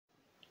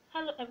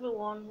Hello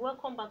everyone,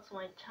 welcome back to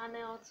my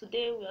channel.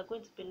 Today we are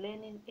going to be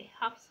learning a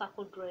half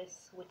circle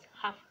dress with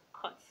half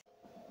cuts.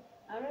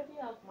 I already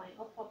have my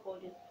upper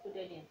body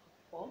folded in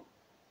four.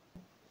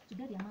 To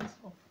get the amount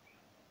of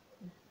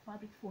the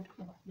fabric fold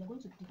over, we are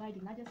going to divide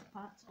the largest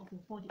part of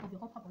your body, of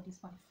your upper bodies,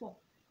 by 4.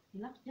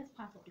 The largest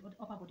part of the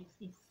upper body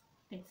is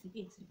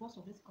 38. The bust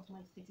of this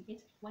customer is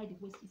 38, while the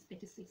waist is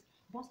 36.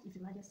 Bust is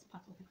the largest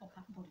part of the upper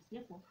bodies.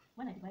 Therefore,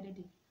 when I divided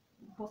the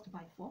bust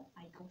by 4,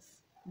 I got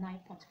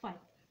 9.5.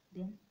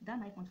 Then that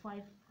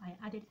 9.5, I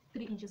added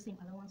 3 inches seam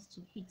allowance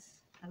to it,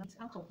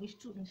 out of which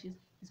 2 inches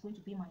is going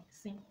to be my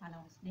seam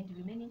allowance. Then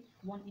the remaining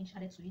 1 inch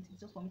added to it is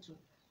just for me to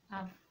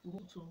have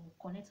room to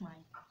connect my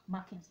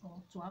markings, or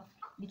to have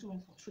little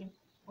room for trim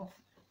off.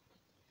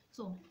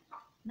 So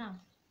now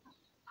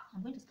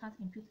I'm going to start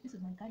input. This is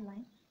my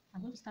guideline.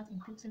 I'm going to start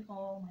inputting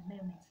all my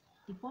measurements.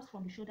 The bust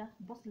from the shoulder,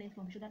 bust length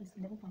from the shoulder is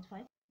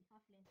 11.5.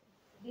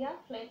 The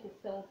half length is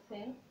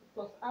 17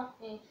 plus half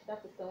inch,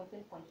 that is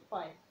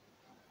 17.5.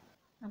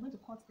 I'm going to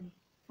cut the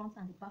front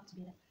and the back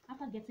together.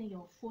 After getting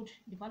your fold,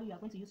 the value you are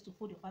going to use to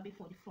fold your fabric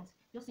for the front,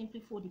 just simply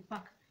fold the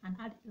back and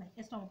add like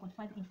extra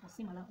 1.5 inch for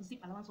zip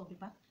allowance of the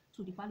back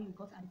to the value you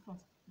got at the front.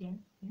 Then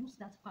use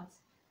that part.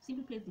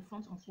 Simply place the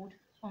front unfold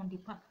on the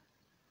back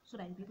so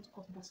that you'll be able to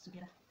cut both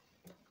together.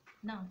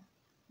 Now,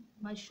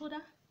 my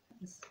shoulder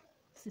is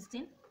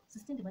 16.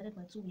 16 divided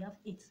by 2, we have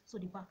 8. So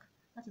the back,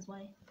 that is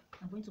why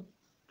I'm going to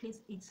place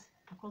 8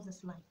 across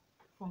this line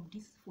from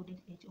this folded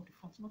edge of the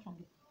front, not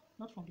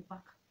from the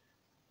back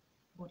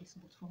bodies,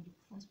 but from the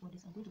front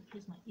bodies. I'm going to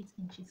place my 8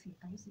 inches here.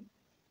 Can you see?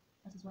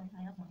 That is why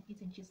I have my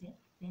 8 inches here.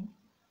 Then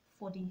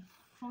for the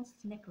front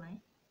neckline,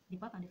 the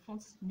back and the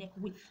front neck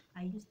width,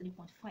 I use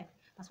 3.5.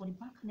 As for the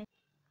back neck,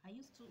 I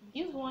use 2 inches.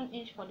 Use 1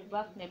 inch for the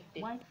back neck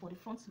depth. Why for the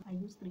front I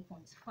use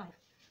 3.5. I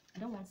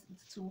don't want it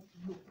too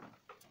low.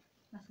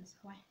 That is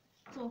why.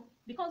 So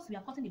because we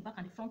are cutting the back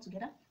and the front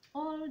together,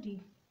 all the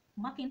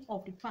marking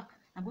of the back,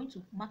 I'm going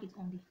to mark it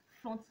on the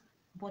front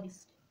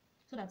bodies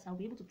so that I'll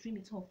be able to trim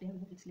it off, then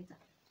remove it later.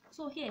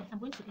 So here I'm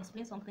going to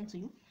explain something to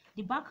you.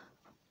 The back,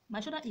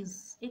 my shoulder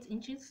is 8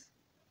 inches.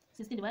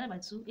 16 divided by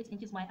 2, 8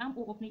 inches. My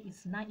armhole opening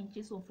is 9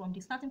 inches. So from the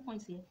starting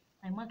point here,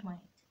 I mark my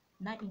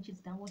 9 inches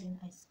downward, and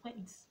I square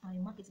it. I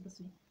mark it this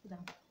way so that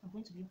I'm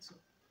going to be able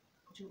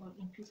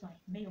to impute my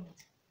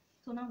measurement.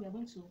 So now we are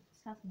going to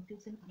start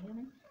imputing our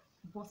measurement.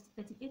 Bust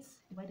 38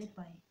 divided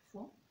by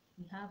 4,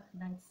 we have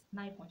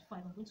 9.5.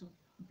 I'm going to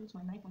impute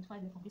my 9.5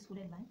 from this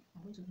folded line.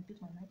 I'm going to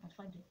impute my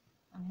 9.5 there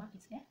and mark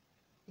it there.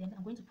 Then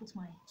I'm going to put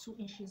my 2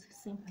 inches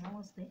seam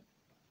allowance there.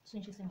 2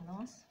 inches seam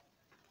allowance.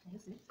 Can you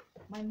see?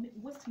 My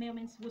waist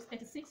measurements was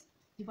 36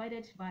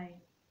 divided by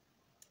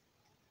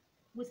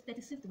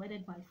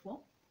 4.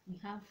 We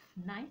have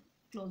 9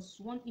 plus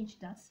 1 inch.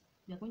 That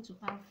we are going to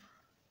have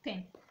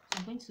 10.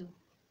 So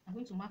I'm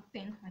going to mark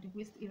 10 at the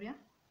waist area.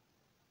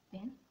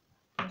 10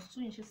 plus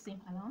 2 inches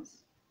seam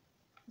allowance.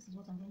 This is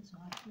what I'm going to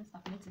add. Let's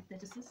calculate it.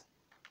 36.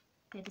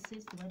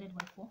 36 divided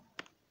by 4.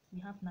 We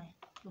have 9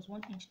 plus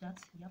 1 inch. That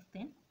we have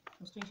 10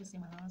 plus 2 inches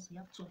seam allowance. We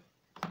have 12.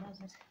 So that's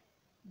it.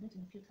 I'm going to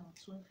impute our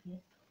 12 here.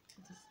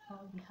 This is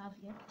all we have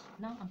here.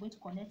 Now I'm going to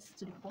connect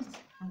to the bust.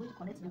 I'm going to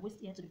connect the waist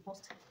here to the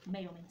bust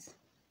measurements.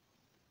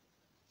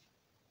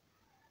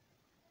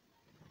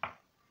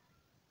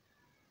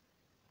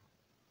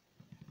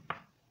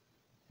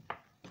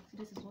 So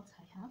this is what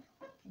I have.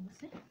 Can you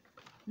see?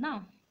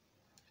 Now,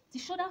 the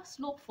shoulder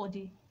slope for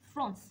the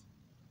front.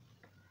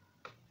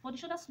 For the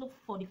shoulder slope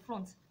for the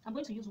front, I'm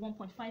going to use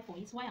 1.5 for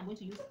it. Why I'm going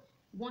to use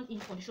 1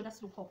 inch for the shoulder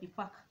slope of the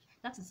back.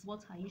 That is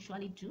what I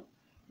usually do,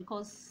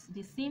 because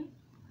the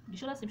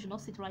shoulder seam should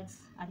not sit right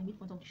at the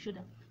midpoint of the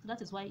shoulder. So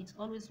that is why it's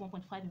always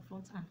 1.5 in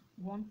front and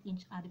 1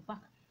 inch at the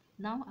back.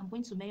 Now I'm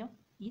going to measure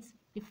it.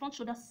 The front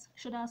shoulder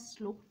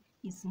slope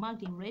is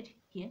marked in red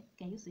here.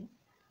 Can you see?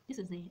 This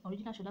is the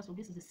original shoulder slope.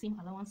 This is the seam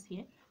allowance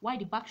here. While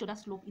the back shoulder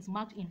slope is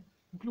marked in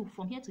blue.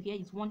 From here to here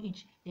is 1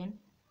 inch. Then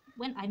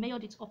when I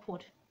measured it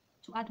upward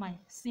to add my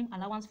seam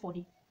allowance for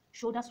the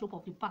shoulder slope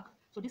of the back.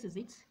 So this is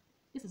it.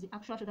 This is the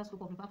actual shoulder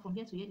slope of the back. From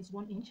here to here is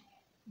 1 inch.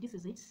 This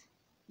is it.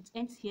 It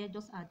ends here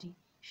just at the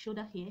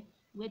shoulder here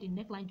where the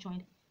neckline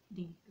joined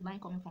the line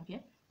coming from here.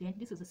 Then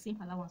this is the seam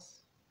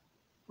allowance.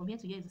 From here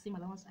to here is the seam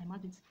allowance. I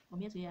marked it. From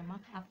here to here I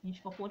marked half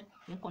inch upward,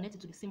 then connect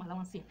it to the seam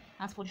allowance here.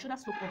 As for the shoulder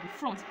slope of the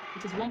front,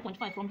 it is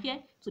 1.5. From here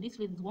to this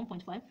place is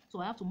 1.5. So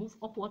I have to move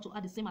upward to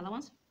add the seam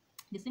allowance.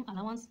 The seam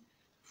allowance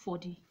for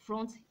the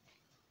front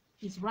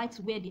is right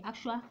where the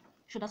actual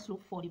shoulder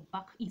slope for the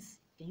back is.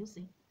 Can you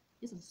see?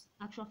 This is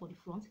actual for the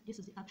front. This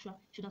is the actual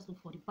shoulder slope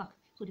for the back.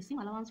 So the seam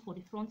allowance for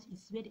the front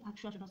is where the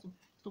actual shoulder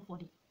slope for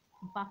the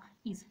back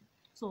is.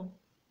 So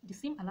the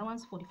seam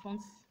allowance for the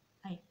front,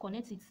 I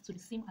connect it to the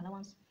seam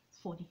allowance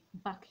for the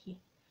back here.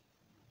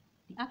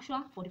 The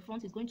actual for the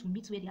front is going to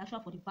meet where the actual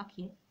for the back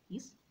here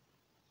is.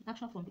 The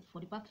actual for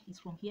the back is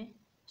from here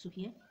to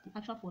here. The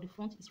actual for the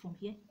front is from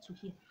here to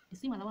here. The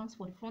seam allowance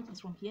for the front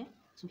is from here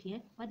to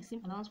here, while the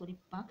seam allowance for the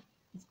back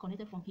is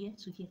connected from here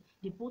to here.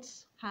 They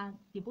both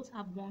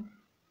have one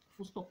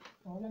full stop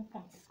or 1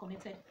 point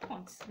connected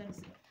points. Let me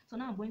see. So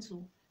now I'm going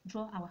to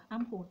draw our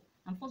armhole.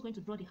 I'm first going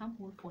to draw the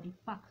armhole for the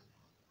back.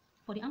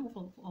 For the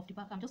armhole of the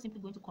back, I'm just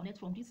simply going to connect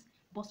from this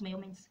bust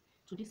measurements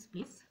to this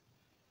place.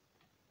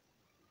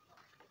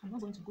 I'm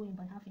not going to go in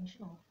by half inch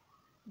or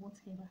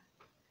whatever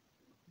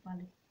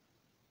value.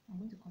 I'm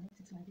going to connect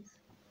it like this.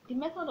 The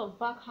method of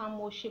back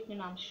armhole shaping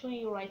I'm showing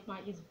you right now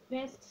is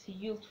best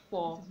used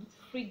for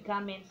free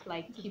garments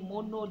like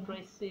kimono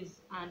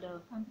dresses and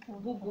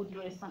bubu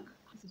dresses.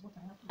 This is what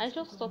I have. I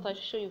just thought I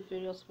should show you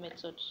various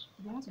methods.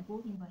 If you want to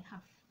go in by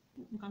half,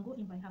 you can go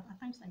in by half. At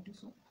times I do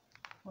so,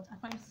 but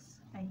at times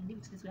I leave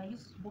it this way. I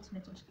use both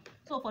methods.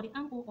 So for the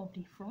angle of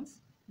the front,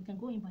 you can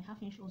go in by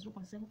half inch or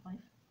 0.75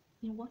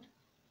 inward.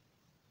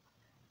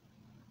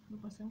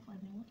 0.75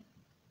 inward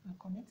and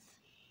connect.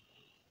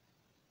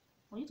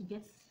 For you to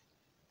get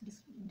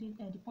this,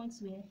 the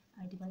points where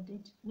I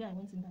divided, where I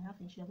went in by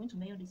half inch, you are going to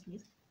measure this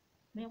place.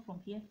 Measure from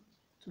here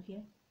to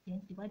here,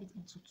 then divide it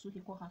into 2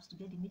 equal halves to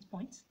get the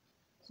midpoint.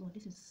 So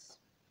this is,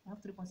 I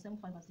have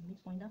 3.75 as the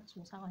midpoint. That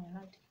was how I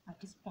arrived at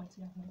this point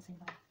where I went in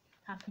by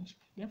half inch.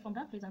 Then from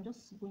that place, I'm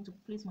just going to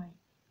place my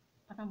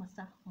pattern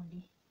master on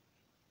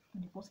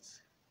the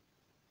bust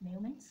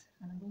measurements,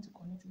 and I'm going to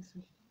connect this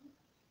way.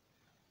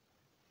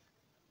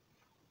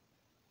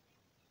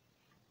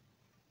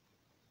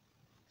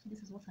 So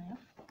this is what I have.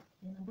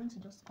 Then I'm going to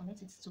just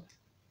connect it to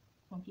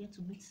from here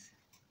to meet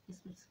this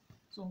place.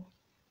 So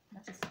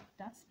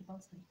that's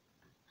about the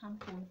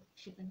armhole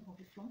shaping of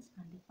the front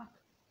and the back.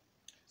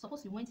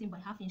 Suppose you went in by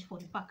half inch for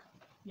the back,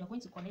 you are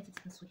going to connect it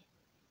this way.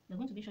 You're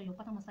going to make sure your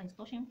pattern master is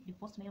touching the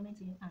bust measurement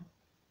here and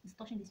is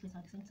touching this place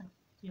at the same time.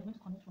 So you're going to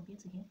connect from here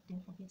to here,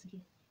 then from here to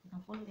here. You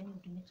can follow any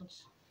of the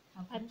methods.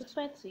 I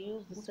prefer to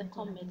use the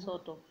second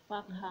method of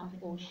back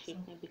armhole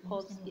shaping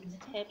because it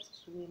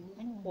helps to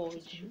remove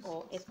bulge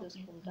or excess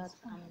from that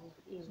armhole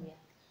area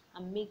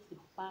and make the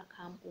back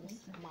armhole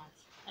smart.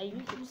 I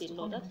use it a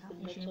lot. That's the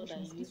method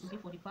I use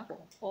for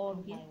all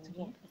my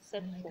work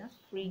except for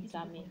free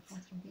garments.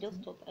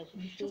 Just thought I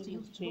should show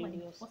you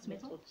various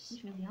methods.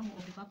 Which means the armhole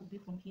of the back will be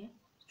from here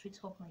straight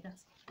up like that.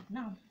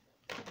 Now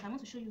I want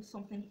to show you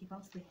something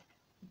about the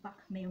back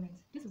measurement.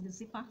 This is the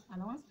zipper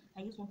allowance.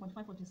 I use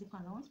 1.5 for the zipper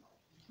allowance.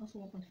 Also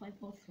 1.5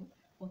 also,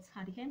 but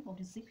at the end of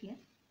the zip here,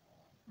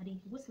 at the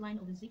waistline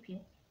of the zip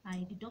here,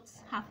 I deduct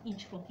half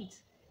inch from it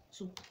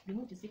to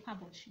remove the zipper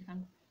bulge. You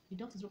can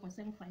deduct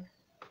 0.75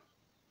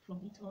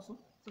 from it also,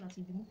 so that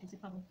you remove the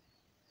zipper bulge.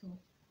 So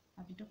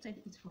I've deducted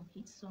it from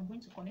it, so I'm going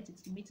to connect it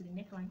to meet the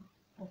neckline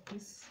of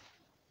this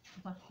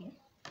back here.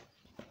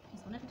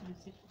 It's connected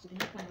to the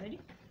neckline already.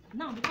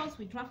 Now, because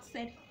we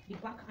drafted the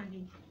back and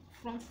the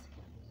front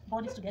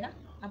bodies together,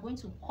 I'm going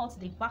to cut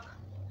the back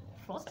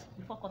first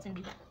before cutting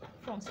the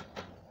front. So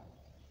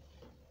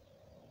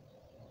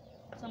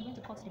I'm going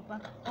to cut the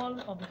back, all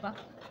of the back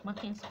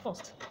markings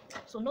first.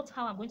 So note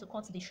how I'm going to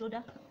cut the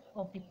shoulder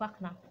of the back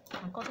now.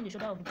 I'm cutting the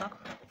shoulder of the back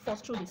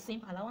first through the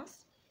seam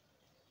allowance.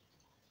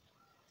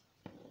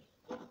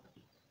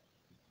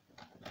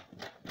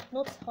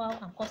 Note how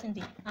I'm cutting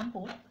the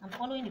armhole. I'm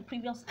following the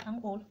previous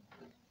armhole.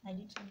 I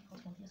did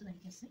cut from here so that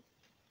you can see.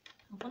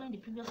 I'm following the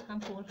previous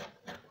armhole,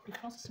 the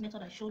first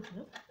method I showed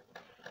you.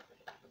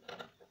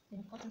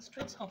 Then cutting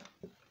straight up.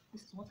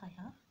 This is what I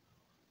have.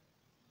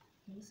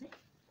 Can you see?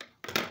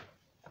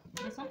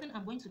 There's something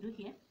I'm going to do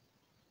here.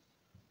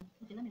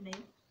 Okay, let me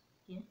measure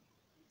here.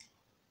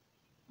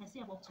 I see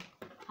about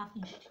half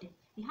inch there.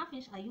 The half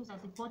inch I use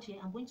as a bulge here,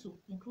 I'm going to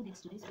include it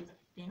to this place.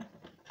 Then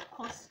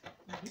cut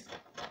like this, so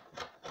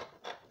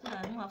that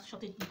I don't have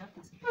shortage in that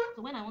place.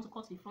 So when I want to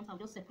cut the front, I'll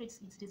just separate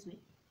it this way.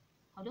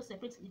 I'll just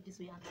separate it this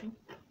way and trim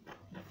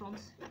the front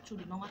through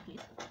the normal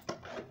place.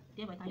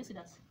 Thereby, can you see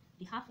that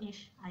the half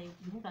inch I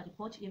removed at the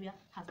bulge area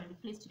has been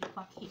replaced to the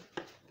back here?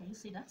 Can you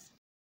see that?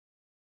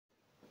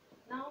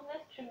 Now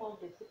let's trim off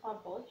the zipper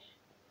bulge.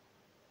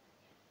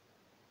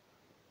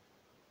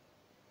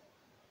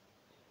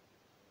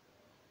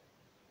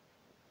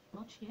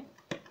 Notch here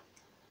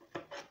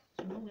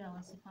to know where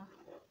our zipper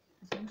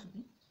is going to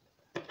be.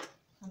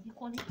 And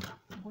equally,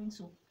 I'm going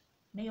to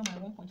measure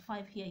my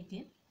 1.5 here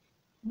again.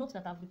 Note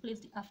that I've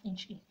replaced the half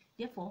inch here.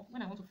 Therefore,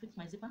 when I want to fix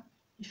my zipper,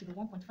 it should be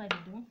 1.5, and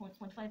the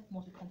 1.5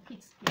 must be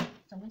complete here.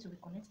 So I'm going to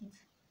reconnect it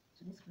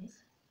to this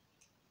place.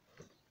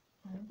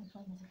 My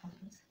 1.5 must be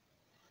complete.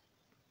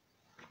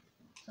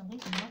 So I'm going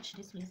to notch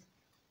this place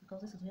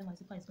because this is where my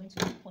zipper is going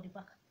to be for the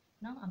back.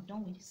 Now I'm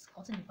done with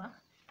cutting the back.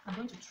 I'm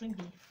going to trim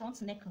the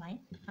front neckline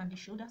and the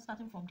shoulder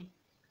starting from the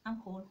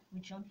armhole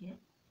region here.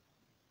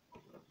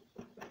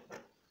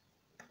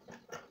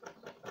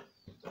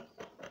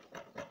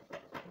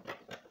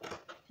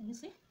 Can you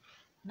see?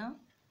 Now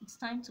it's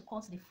time to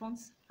cut the front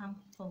arm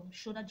for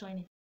shoulder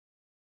joining.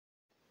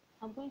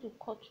 I'm going to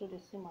cut through the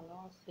seam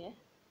allowance here.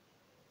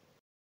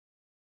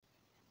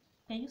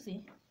 Can you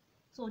see?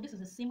 So this is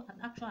the seam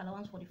and actual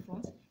allowance for the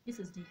front. This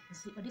is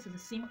the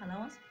seam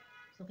allowance.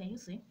 So can you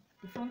see?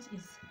 The front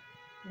is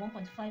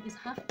 1.5, is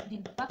half, the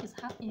back is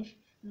half inch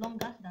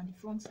longer than the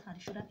front at the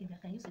shoulder area.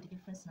 Can you see the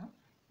difference now?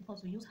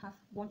 Because we use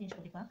 1 inch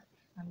for the back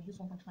and we use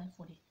 1.5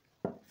 for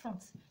the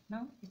front.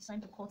 Now it's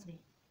time to cut the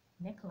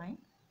neckline.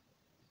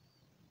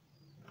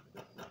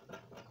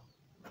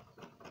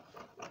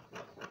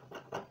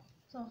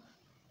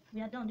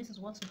 we are done. This is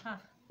what we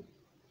have.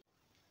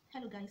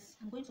 Hello guys,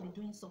 I'm going to be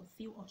doing some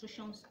few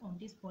alterations on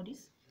these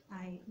bodies.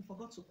 I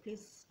forgot to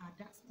place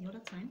that the other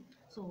time,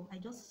 so I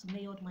just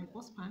measured my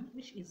bust pan,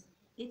 which is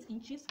 8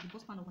 inches. The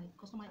bust pan of my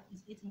customer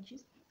is 8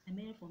 inches. I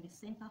measured from the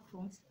center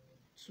front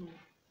to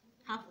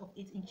half of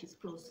 8 inches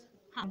plus.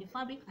 On the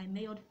fabric, I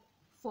measured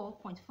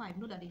 4.5.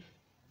 Know that the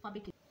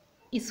fabric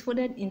is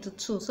folded into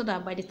two, so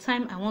that by the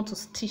time I want to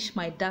stitch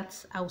my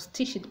darts, I will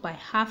stitch it by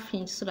 ½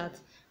 inch so that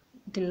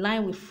the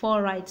line will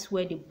fall right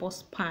where the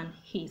bust pan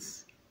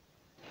is.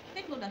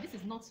 Take note that this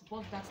is not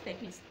bust dart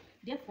techniques.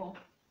 Therefore,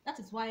 that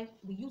is why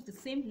we use the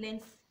same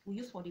length we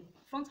use for the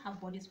front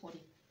half bodies for the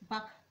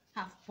back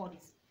half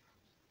bodies.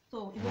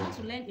 So if you want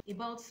to learn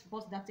about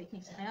bust dart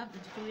techniques, I have a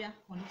tutorial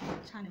on it on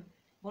the channel.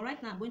 But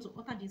right now, I'm going to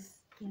alter this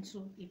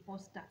into a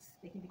bust dart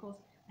technique because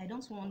I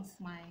don't want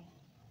my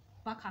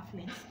back half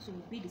length to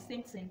be the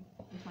same thing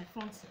with my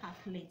front half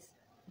length,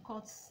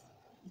 because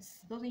it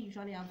doesn't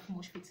usually have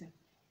much fitting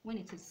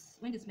when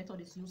this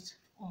method is used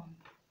on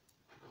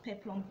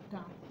peplum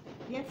gown.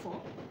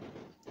 Therefore,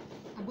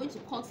 I'm going to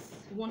cut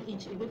 1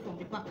 inch away from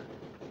the back.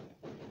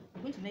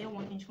 I'm going to measure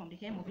 1 inch from the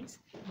hem of it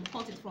and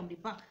cut it from the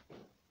back,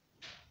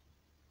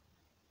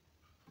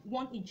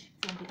 1 inch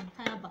from the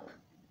entire back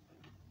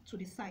to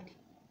the side,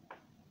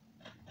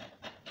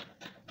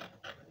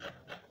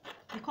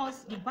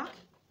 because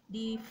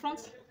the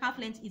front half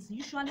length is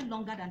usually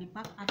longer than the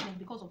back half length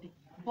because of the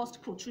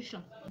bust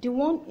protrusion. The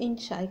 1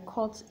 inch I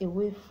cut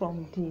away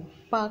from the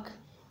back,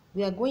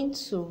 we are going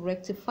to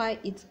rectify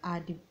it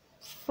at the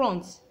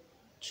front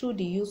through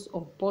the use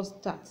of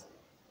bust dart.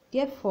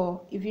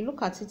 Therefore, if you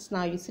look at it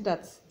now, you see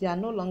that they are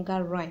no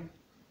longer rhyme.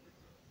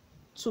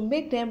 To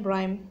make them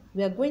rhyme,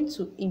 we are going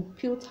to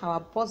impute our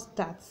bust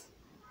dart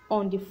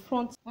on the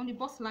front. On the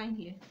bust line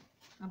here,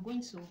 I'm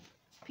going to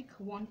pick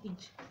 1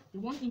 inch. The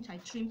 1 inch I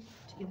trimmed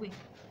away,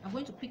 I'm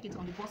going to pick it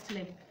on the bust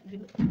level. If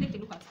you take a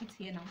look at it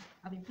here now,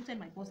 I've imputed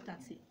my bust dart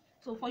here.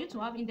 So for you to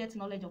have in-depth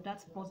knowledge of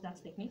that bust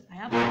dart technique, I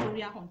have a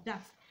tutorial on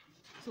that.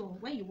 So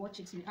when you watch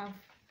it, you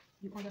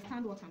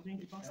understand what I'm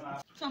doing about it.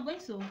 So I'm going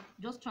to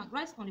just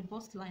right on the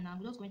bust line.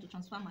 I'm just going to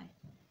transfer my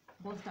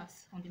bust dart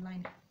on the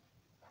line.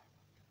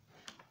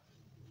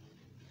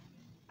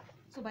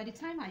 So by the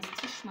time I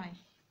stitch my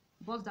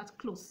bust dart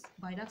close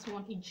by that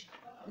 1 inch,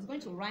 it's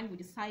going to rhyme with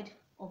the side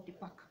of the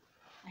back.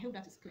 I hope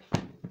that is clear.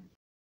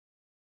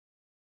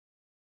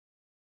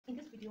 In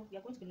this video, we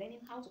are going to be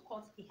learning how to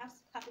cut a half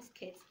circle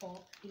skirt or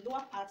the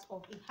lower part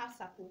of a half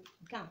circle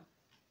gown.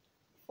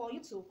 For you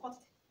to cut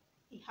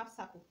a half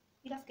circle,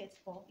 either skirt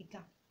or a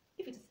gown,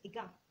 if it is a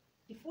gown,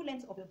 the full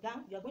length of your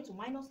gown, you are going to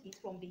minus it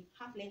from the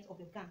half length of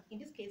your gown. In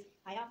this case,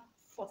 I have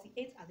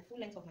 48 as the full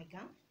length of my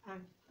gown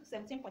and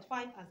 17.5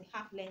 as the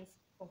half length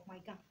of my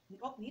gown.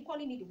 We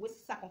equally need the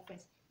waist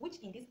circumference, which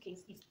in this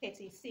case is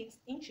 36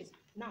 inches.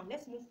 Now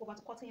let's move over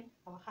to cutting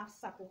our half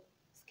circle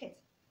skirt.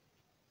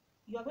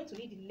 You are going to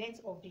need the length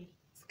of the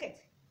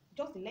skirt,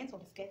 just the length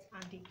of the skirt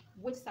and the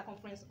waist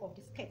circumference of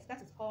the skirt.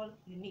 That is all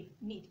you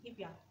need if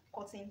you are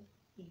cutting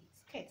a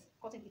skirt,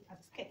 cutting it as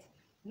a skirt.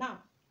 Now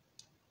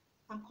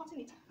I'm cutting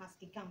it as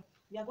a gown.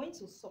 We are going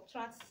to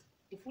subtract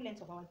the full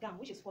length of our gown,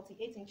 which is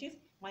 48 inches,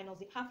 minus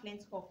the half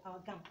length of our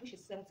gown, which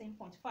is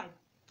 17.5.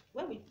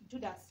 When we do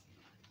that,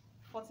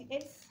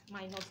 48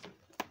 minus,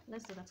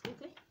 let's do that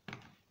quickly.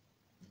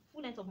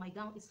 Full length of my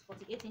gown is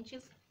 48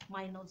 inches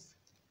minus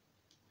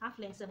half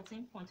length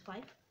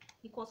 17.5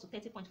 equals to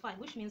 30.5,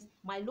 which means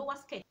my lower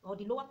skirt or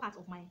the lower part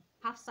of my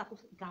half circle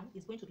gown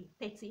is going to be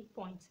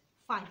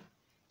 30.5.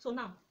 So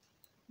now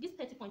this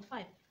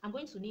 30.5, I'm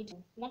going to need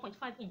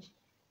 1.5 inch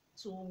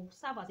to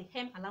serve as a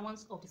hem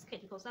allowance of the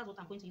skirt, because that's what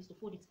I'm going to use to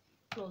fold it,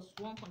 plus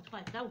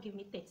 1.5. That will give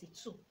me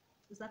 32.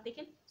 Is that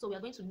taken? So we are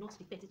going to note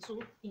the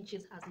 32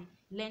 inches as the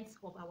length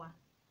of our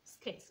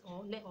skirt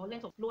or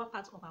length of lower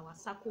part of our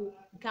circle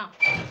gown.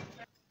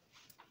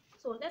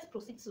 So let's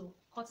proceed to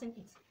cutting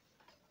it.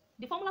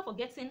 The formula for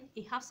getting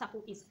a half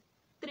circle is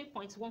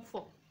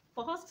 3.14.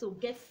 For us to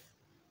get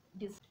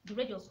the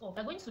radius of,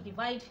 we are going to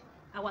divide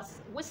our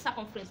waist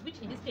circumference, which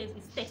in this case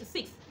is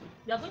 36.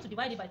 We are going to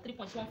divide it by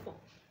 3.14.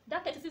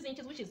 That 36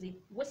 inches, which is the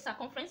waist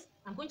circumference,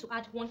 I'm going to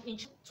add 1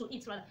 inch to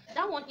it rather.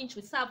 That 1 inch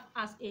will serve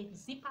as a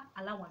zipper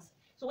allowance.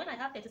 So when I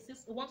have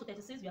 36, 1 to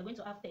 36, we are going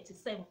to have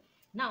 37.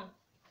 Now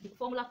the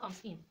formula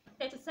comes in.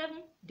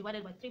 37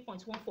 divided by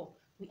 3.14,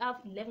 we have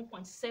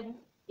 11.78.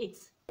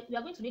 We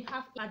are going to need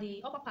half at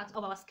the upper part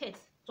of our skirt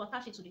to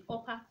attach it to the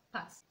upper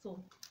part.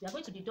 So we are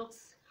going to deduct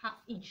 ½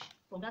 inch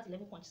from that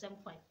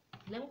 11.75.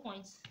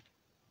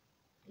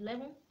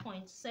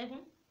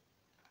 11.7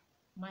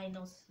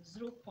 minus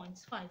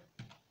 0.5.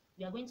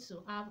 We are going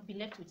to be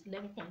left with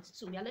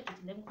 11.2. We are left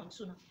with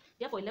 11.2 now.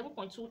 Therefore,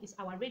 11.2 is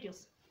our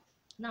radius.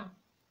 Now,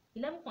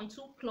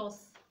 11.2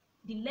 plus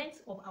the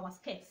length of our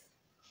skirt.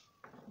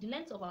 The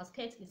length of our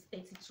skirt is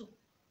 32.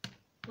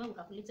 When we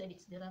calculated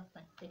it the other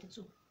time,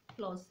 32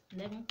 plus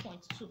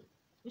 11.2,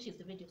 which is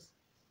the radius.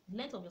 The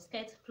length of your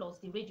skirt plus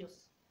the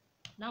radius.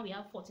 Now we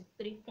have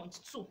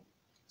 43.2.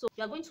 So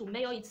you are going to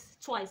measure it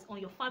twice on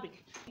your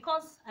fabric,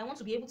 because I want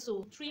to be able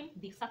to trim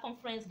the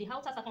circumference, the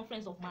outer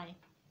circumference of my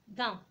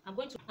gown, I'm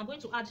going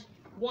to add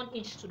 1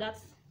 inch to that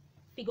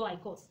figure I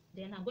got.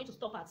 Then I'm going to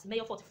stop at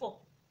measure 44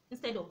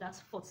 instead of that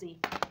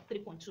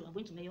 43.2. I'm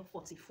going to measure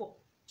 44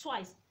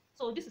 twice.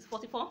 So this is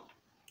 44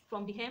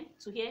 from the hem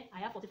to here. I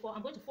have 44.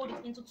 I'm going to fold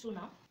it into 2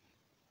 now.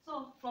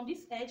 So from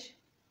this edge,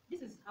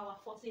 this is our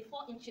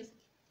 44 inches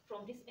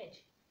from this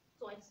edge.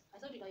 So I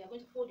told you that you're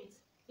going to fold it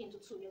into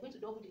 2. You're going to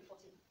double the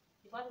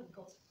value we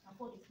got and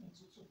fold it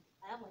into 2.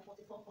 I have my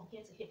 44 from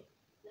here to here.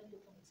 Let me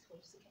open it for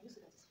you. So can you see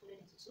that it's folded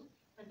into 2?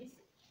 And this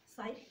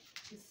side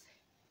is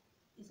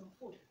on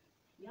fold.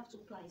 We have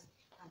 2 plies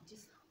and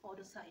this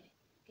other side.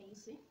 Can you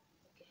see?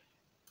 Okay.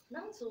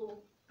 Now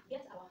to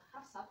get our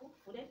half circle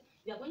folded,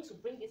 we are going to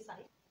bring this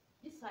side,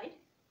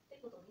 take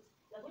note of this.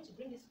 We are going to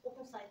bring this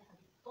open side at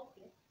the top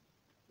here.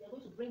 We are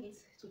going to bring it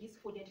to this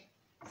folded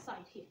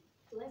side here.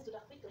 So let's do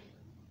that quickly.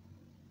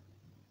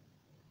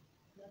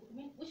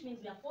 Which means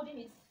we are folding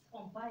it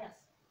on bias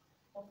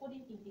or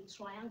folding in a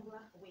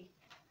triangular way.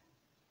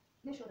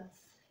 Make sure that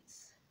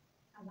it's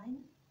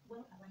aligned,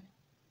 well aligned.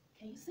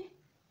 Can you see?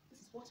 This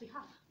is what we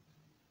have.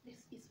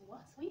 This is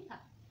what we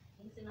have.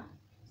 Can you see now?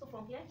 So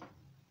from here,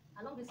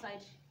 along this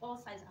side, all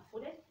sides are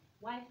folded.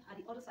 While at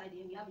the other side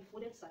here, we have a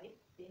folded side,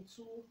 then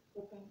 2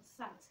 open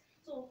sides.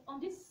 So on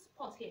this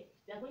part here,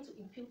 we are going to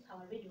impute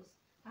our radius.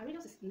 Our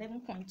radius is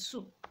 11.2.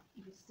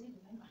 If you still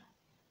remember,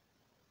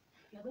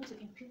 we are going to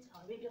impute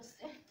our radius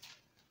here.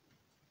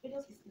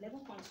 Radius is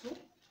 11.2,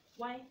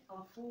 while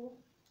our full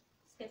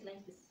skirt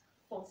length is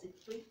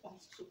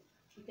 43.2.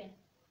 We can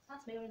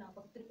start measuring our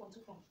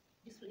 43.2 from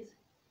this place,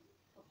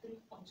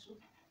 43.2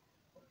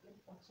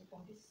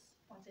 from this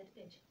pointed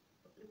edge,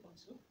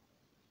 43.2.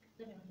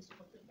 Let me run this to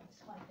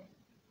 43.5 then.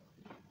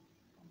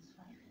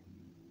 43.5.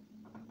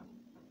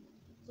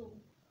 So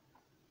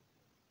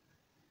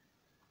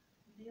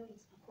there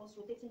is across,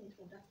 rotating it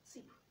from that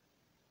tip.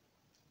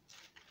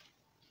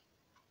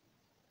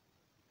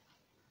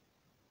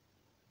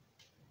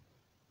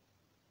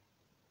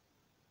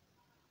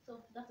 So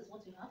that is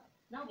what we have.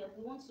 Now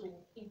we want to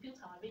impute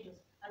our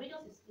radius. Our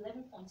radius is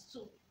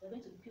 11.2. We're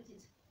going to impute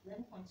it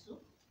 11.2.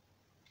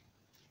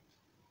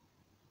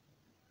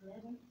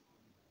 11.2.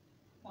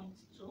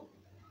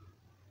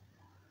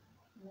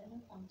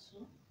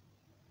 11.2.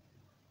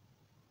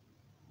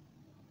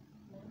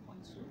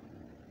 11.2.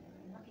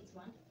 Mark it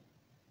round.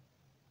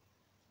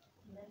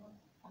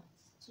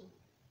 11.2.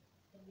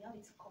 Then we have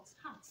it cut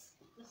out.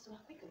 Let's do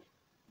that quickly.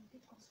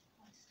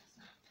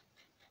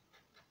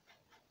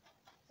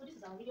 So this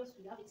is our radius.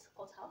 We have it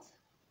cut out.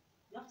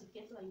 You have to be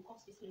careful that you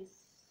cut this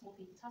place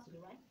smoothly. It has to be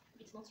right.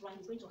 If it's not right,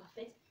 it's going to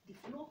affect the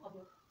flow of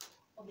your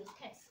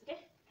skirts.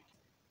 Okay?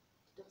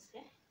 Just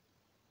here.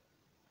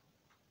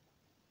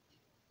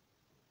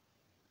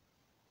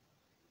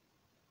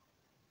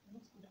 I'm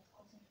not good at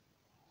cutting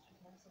straight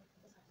line, so I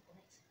just have to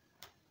connect.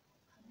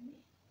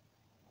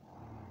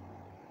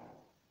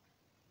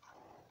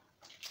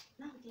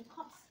 Now we can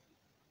cut.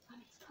 And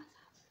it's cut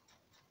out.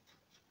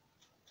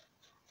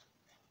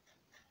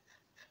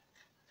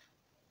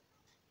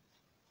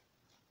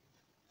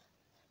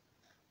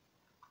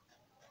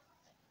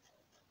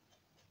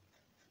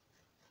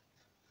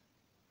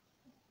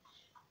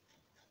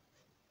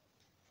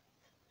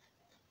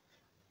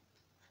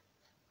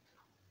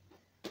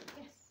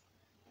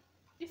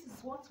 This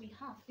is what we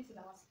have. This is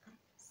our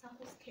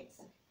circle skirt,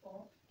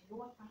 or the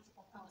lower part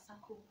of our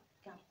circle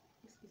gown.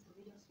 This is the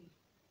radius we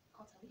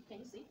cut away. Can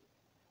you see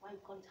why we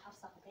call it half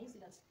circle? Can you see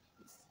that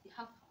it's the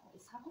half of a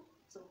circle?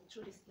 So we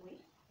throw this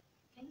away.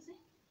 Can you see?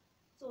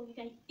 So you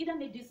can either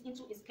make this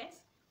into a skirt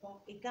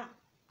or a gown.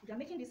 If you are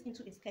making this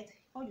into a skirt,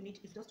 all you need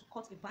is just to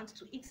cut a band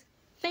to it.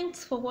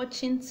 Thanks for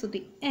watching to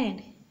the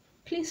end.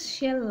 Please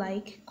share,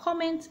 like,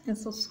 comment and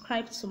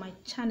subscribe to my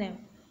channel.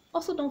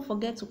 Also, don't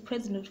forget to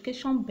press the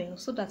notification bell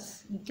so that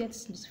you get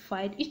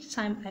notified each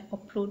time I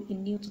upload a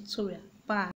new tutorial. Bye.